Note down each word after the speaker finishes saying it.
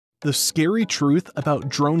The scary truth about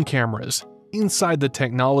drone cameras inside the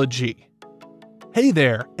technology. Hey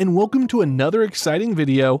there, and welcome to another exciting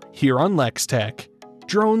video here on LexTech.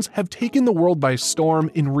 Drones have taken the world by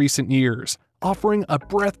storm in recent years, offering a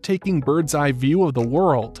breathtaking bird's-eye view of the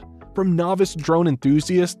world. From novice drone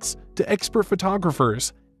enthusiasts to expert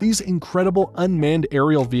photographers, these incredible unmanned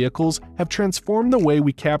aerial vehicles have transformed the way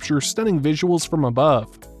we capture stunning visuals from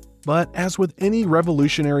above. But as with any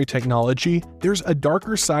revolutionary technology, there's a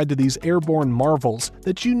darker side to these airborne marvels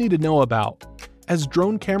that you need to know about. As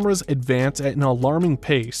drone cameras advance at an alarming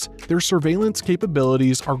pace, their surveillance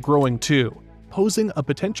capabilities are growing too, posing a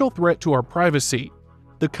potential threat to our privacy.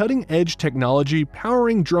 The cutting-edge technology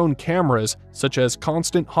powering drone cameras, such as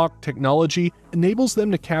Constant Hawk technology, enables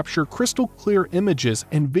them to capture crystal-clear images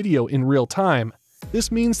and video in real time.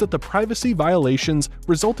 This means that the privacy violations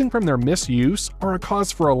resulting from their misuse are a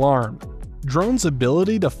cause for alarm. Drones'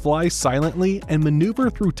 ability to fly silently and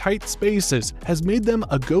maneuver through tight spaces has made them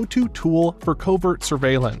a go-to tool for covert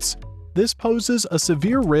surveillance. This poses a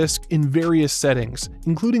severe risk in various settings,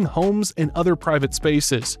 including homes and other private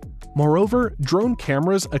spaces. Moreover, drone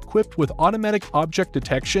cameras equipped with automatic object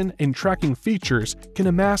detection and tracking features can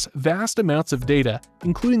amass vast amounts of data,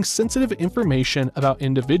 including sensitive information about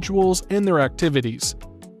individuals and their activities.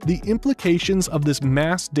 The implications of this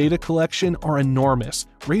mass data collection are enormous,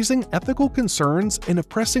 raising ethical concerns and a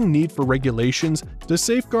pressing need for regulations to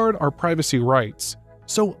safeguard our privacy rights.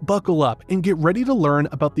 So buckle up and get ready to learn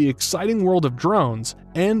about the exciting world of drones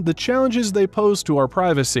and the challenges they pose to our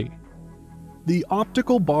privacy. The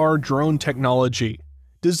optical bar drone technology.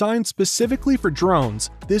 Designed specifically for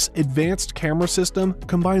drones, this advanced camera system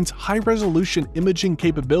combines high-resolution imaging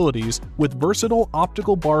capabilities with versatile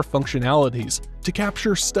optical bar functionalities to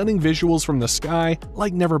capture stunning visuals from the sky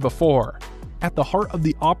like never before. At the heart of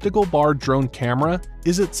the optical bar drone camera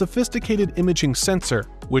is its sophisticated imaging sensor,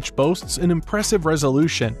 which boasts an impressive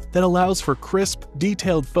resolution that allows for crisp,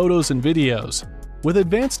 detailed photos and videos. With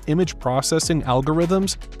advanced image processing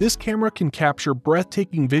algorithms, this camera can capture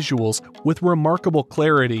breathtaking visuals with remarkable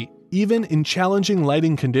clarity, even in challenging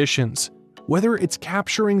lighting conditions. Whether it's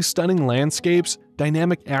capturing stunning landscapes,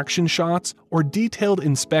 dynamic action shots, or detailed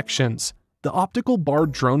inspections, the optical bar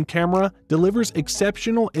drone camera delivers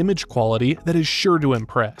exceptional image quality that is sure to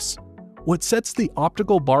impress. What sets the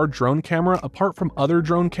optical bar drone camera apart from other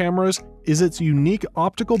drone cameras is its unique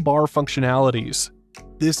optical bar functionalities.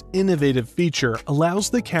 This innovative feature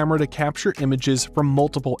allows the camera to capture images from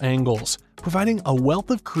multiple angles, providing a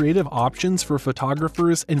wealth of creative options for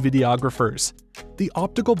photographers and videographers. The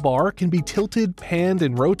optical bar can be tilted, panned,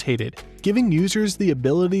 and rotated, giving users the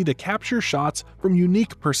ability to capture shots from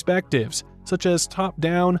unique perspectives, such as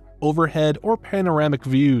top-down, overhead, or panoramic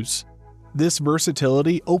views. This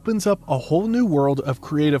versatility opens up a whole new world of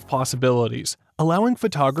creative possibilities, allowing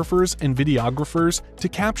photographers and videographers to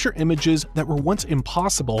capture images that were once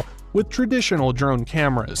impossible with traditional drone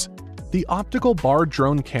cameras. The optical bar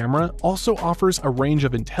drone camera also offers a range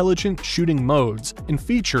of intelligent shooting modes and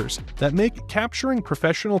features that make capturing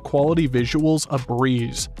professional quality visuals a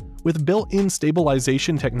breeze. With built-in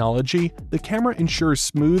stabilization technology, the camera ensures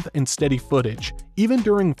smooth and steady footage, even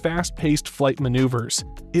during fast-paced flight maneuvers.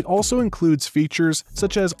 It also includes features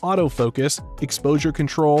such as autofocus, exposure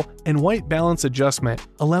control, and white balance adjustment,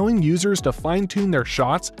 allowing users to fine-tune their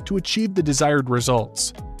shots to achieve the desired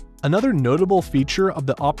results. Another notable feature of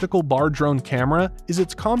the optical bar drone camera is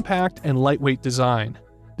its compact and lightweight design.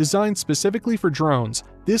 Designed specifically for drones,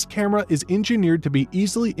 this camera is engineered to be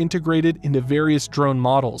easily integrated into various drone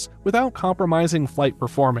models without compromising flight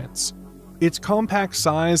performance. Its compact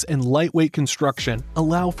size and lightweight construction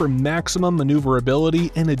allow for maximum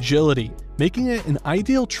maneuverability and agility, making it an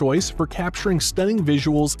ideal choice for capturing stunning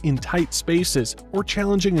visuals in tight spaces or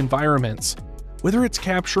challenging environments. Whether it's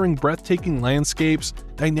capturing breathtaking landscapes,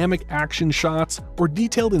 dynamic action shots, or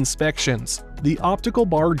detailed inspections, the optical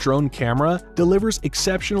bar drone camera delivers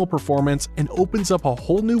exceptional performance and opens up a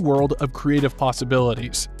whole new world of creative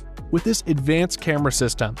possibilities. With this advanced camera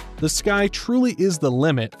system, the sky truly is the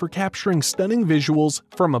limit for capturing stunning visuals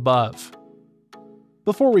from above.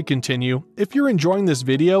 Before we continue, if you're enjoying this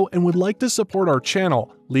video and would like to support our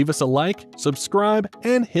channel, leave us a like, subscribe,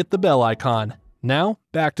 and hit the bell icon. Now,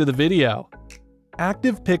 back to the video.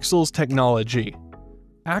 Active Pixels technology.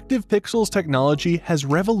 Active Pixels technology has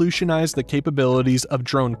revolutionized the capabilities of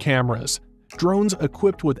drone cameras. Drones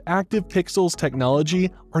equipped with Active Pixels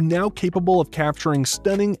technology are now capable of capturing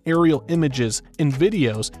stunning aerial images and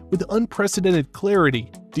videos with unprecedented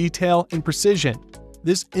clarity, detail, and precision.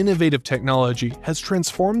 This innovative technology has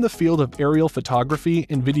transformed the field of aerial photography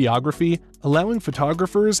and videography, allowing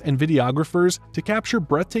photographers and videographers to capture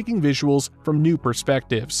breathtaking visuals from new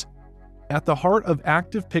perspectives. At the heart of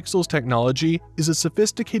Active Pixels technology is a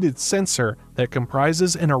sophisticated sensor that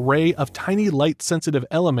comprises an array of tiny light-sensitive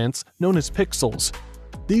elements known as pixels.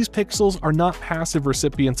 These pixels are not passive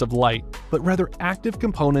recipients of light, but rather active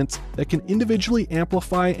components that can individually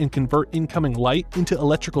amplify and convert incoming light into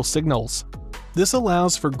electrical signals. This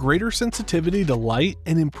allows for greater sensitivity to light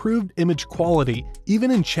and improved image quality, even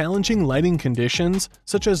in challenging lighting conditions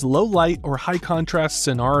such as low light or high contrast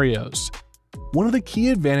scenarios. One of the key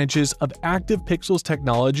advantages of Active Pixels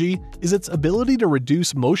technology is its ability to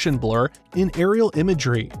reduce motion blur in aerial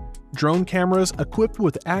imagery. Drone cameras equipped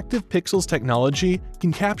with Active Pixels technology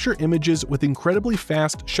can capture images with incredibly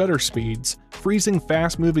fast shutter speeds, freezing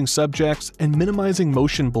fast-moving subjects and minimizing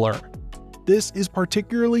motion blur. This is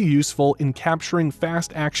particularly useful in capturing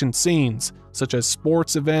fast-action scenes, such as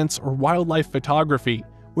sports events or wildlife photography,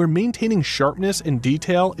 where maintaining sharpness and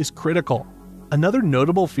detail is critical. Another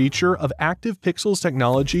notable feature of Active Pixels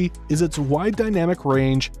technology is its wide dynamic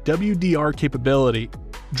range WDR capability.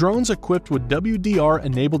 Drones equipped with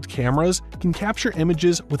WDR-enabled cameras can capture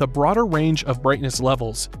images with a broader range of brightness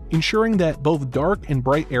levels, ensuring that both dark and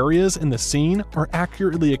bright areas in the scene are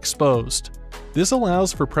accurately exposed. This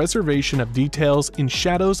allows for preservation of details in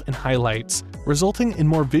shadows and highlights, resulting in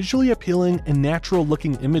more visually appealing and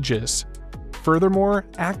natural-looking images. Furthermore,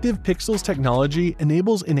 Active Pixels technology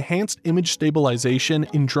enables enhanced image stabilization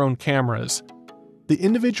in drone cameras. The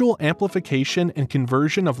individual amplification and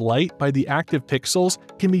conversion of light by the Active Pixels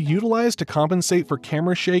can be utilized to compensate for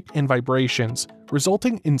camera shake and vibrations,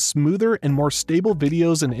 resulting in smoother and more stable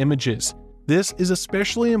videos and images. This is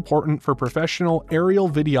especially important for professional aerial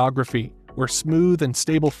videography, where smooth and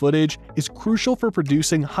stable footage is crucial for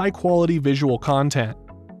producing high-quality visual content.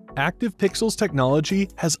 Active Pixels technology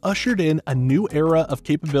has ushered in a new era of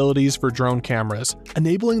capabilities for drone cameras,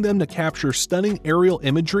 enabling them to capture stunning aerial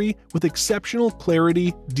imagery with exceptional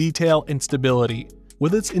clarity, detail, and stability.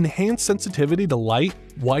 With its enhanced sensitivity to light,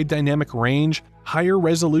 wide dynamic range, higher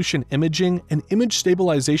resolution imaging, and image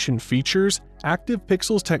stabilization features, Active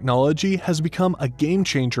Pixels technology has become a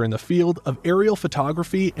game-changer in the field of aerial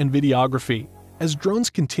photography and videography. As drones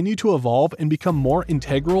continue to evolve and become more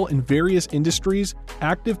integral in various industries,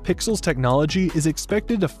 Active Pixels technology is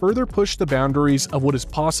expected to further push the boundaries of what is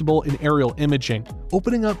possible in aerial imaging,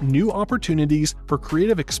 opening up new opportunities for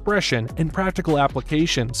creative expression and practical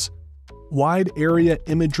applications. Wide Area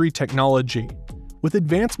Imagery Technology. With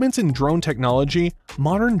advancements in drone technology,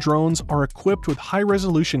 modern drones are equipped with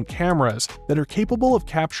high-resolution cameras that are capable of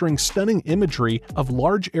capturing stunning imagery of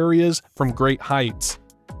large areas from great heights.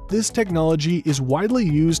 This technology is widely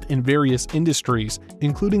used in various industries,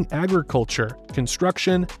 including agriculture,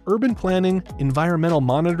 construction, urban planning, environmental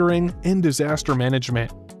monitoring, and disaster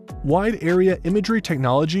management. Wide Area Imagery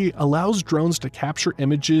technology allows drones to capture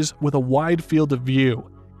images with a wide field of view,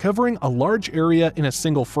 covering a large area in a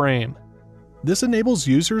single frame. This enables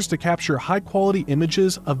users to capture high-quality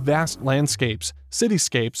images of vast landscapes,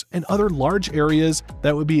 cityscapes, and other large areas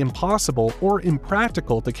that would be impossible or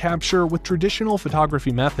impractical to capture with traditional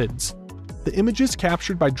photography methods. The images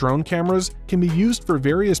captured by drone cameras can be used for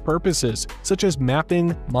various purposes, such as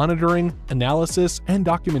mapping, monitoring, analysis, and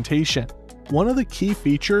documentation. One of the key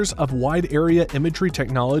features of Wide Area Imagery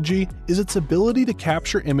technology is its ability to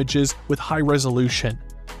capture images with high resolution.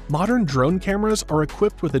 Modern drone cameras are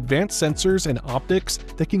equipped with advanced sensors and optics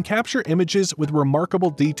that can capture images with remarkable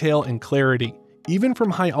detail and clarity, even from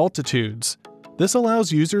high altitudes. This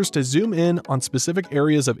allows users to zoom in on specific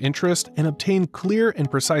areas of interest and obtain clear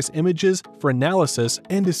and precise images for analysis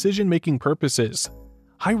and decision-making purposes.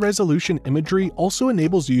 High-resolution imagery also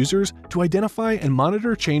enables users to identify and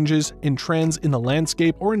monitor changes and trends in the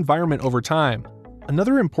landscape or environment over time.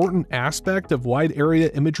 Another important aspect of Wide Area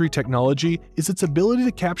Imagery technology is its ability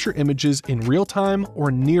to capture images in real time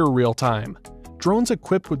or near real time. Drones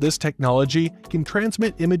equipped with this technology can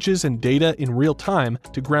transmit images and data in real time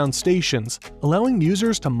to ground stations, allowing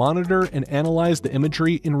users to monitor and analyze the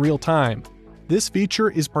imagery in real time. This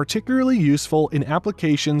feature is particularly useful in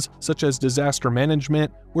applications such as disaster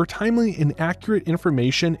management, where timely and accurate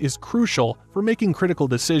information is crucial for making critical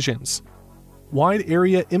decisions. Wide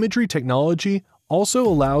Area Imagery technology also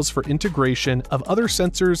allows for integration of other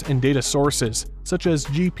sensors and data sources, such as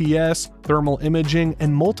GPS, thermal imaging,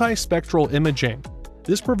 and multispectral imaging.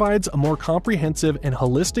 This provides a more comprehensive and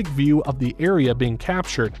holistic view of the area being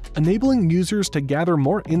captured, enabling users to gather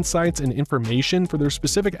more insights and information for their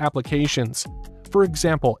specific applications. For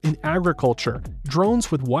example, in agriculture,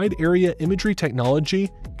 drones with wide area imagery technology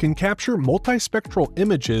can capture multispectral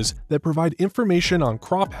images that provide information on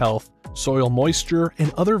crop health, soil moisture,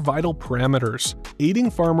 and other vital parameters,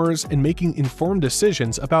 aiding farmers in making informed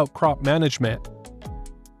decisions about crop management.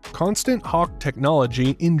 Constant hawk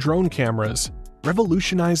technology in drone cameras,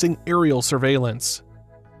 revolutionizing aerial surveillance.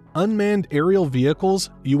 Unmanned aerial vehicles,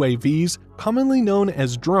 UAVs, commonly known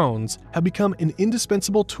as drones, have become an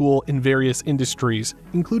indispensable tool in various industries,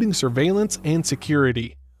 including surveillance and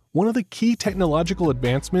security. One of the key technological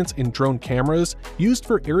advancements in drone cameras used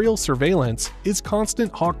for aerial surveillance is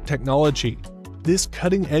constant hawk technology. This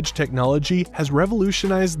cutting-edge technology has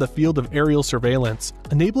revolutionized the field of aerial surveillance,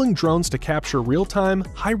 enabling drones to capture real-time,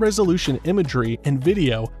 high-resolution imagery and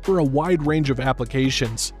video for a wide range of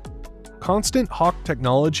applications. Constant hawk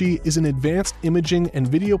technology is an advanced imaging and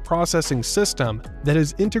video processing system that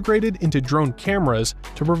is integrated into drone cameras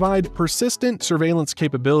to provide persistent surveillance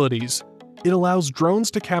capabilities. It allows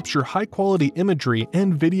drones to capture high-quality imagery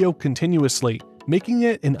and video continuously, making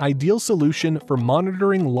it an ideal solution for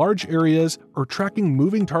monitoring large areas or tracking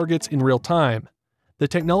moving targets in real time. The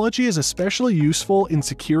technology is especially useful in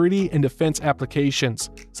security and defense applications,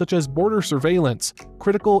 such as border surveillance,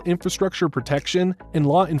 critical infrastructure protection, and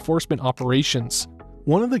law enforcement operations.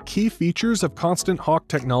 One of the key features of constant hawk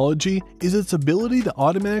technology is its ability to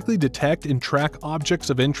automatically detect and track objects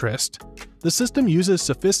of interest. The system uses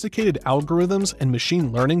sophisticated algorithms and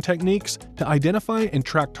machine learning techniques to identify and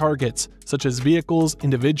track targets, such as vehicles,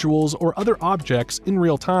 individuals, or other objects in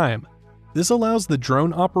real time. This allows the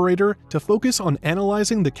drone operator to focus on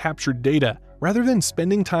analyzing the captured data rather than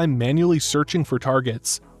spending time manually searching for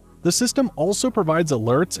targets. The system also provides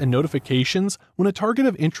alerts and notifications when a target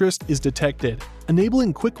of interest is detected,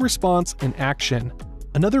 enabling quick response and action.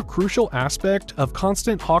 Another crucial aspect of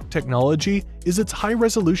constant hawk technology is its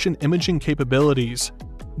high-resolution imaging capabilities.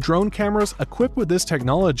 Drone cameras equipped with this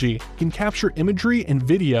technology can capture imagery and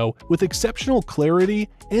video with exceptional clarity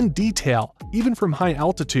and detail, even from high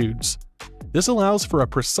altitudes. This allows for a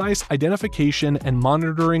precise identification and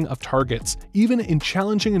monitoring of targets, even in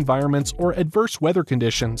challenging environments or adverse weather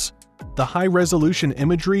conditions. The high-resolution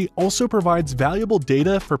imagery also provides valuable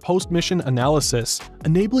data for post-mission analysis,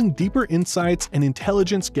 enabling deeper insights and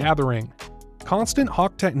intelligence gathering. Constant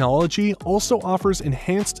hawk technology also offers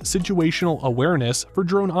enhanced situational awareness for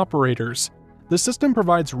drone operators. The system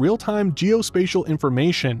provides real-time geospatial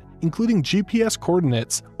information, including GPS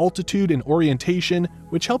coordinates, altitude, and orientation,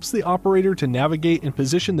 which helps the operator to navigate and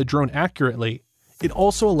position the drone accurately. It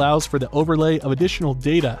also allows for the overlay of additional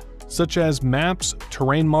data, such as maps,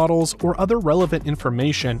 terrain models, or other relevant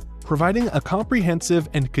information, providing a comprehensive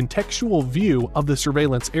and contextual view of the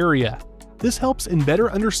surveillance area. This helps in better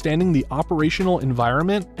understanding the operational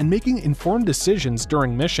environment and making informed decisions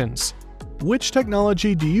during missions. Which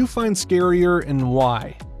technology do you find scarier and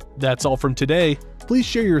why? That's all from today. Please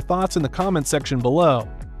share your thoughts in the comments section below.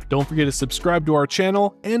 Don't forget to subscribe to our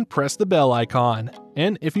channel and press the bell icon.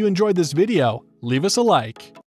 And if you enjoyed this video, leave us a like.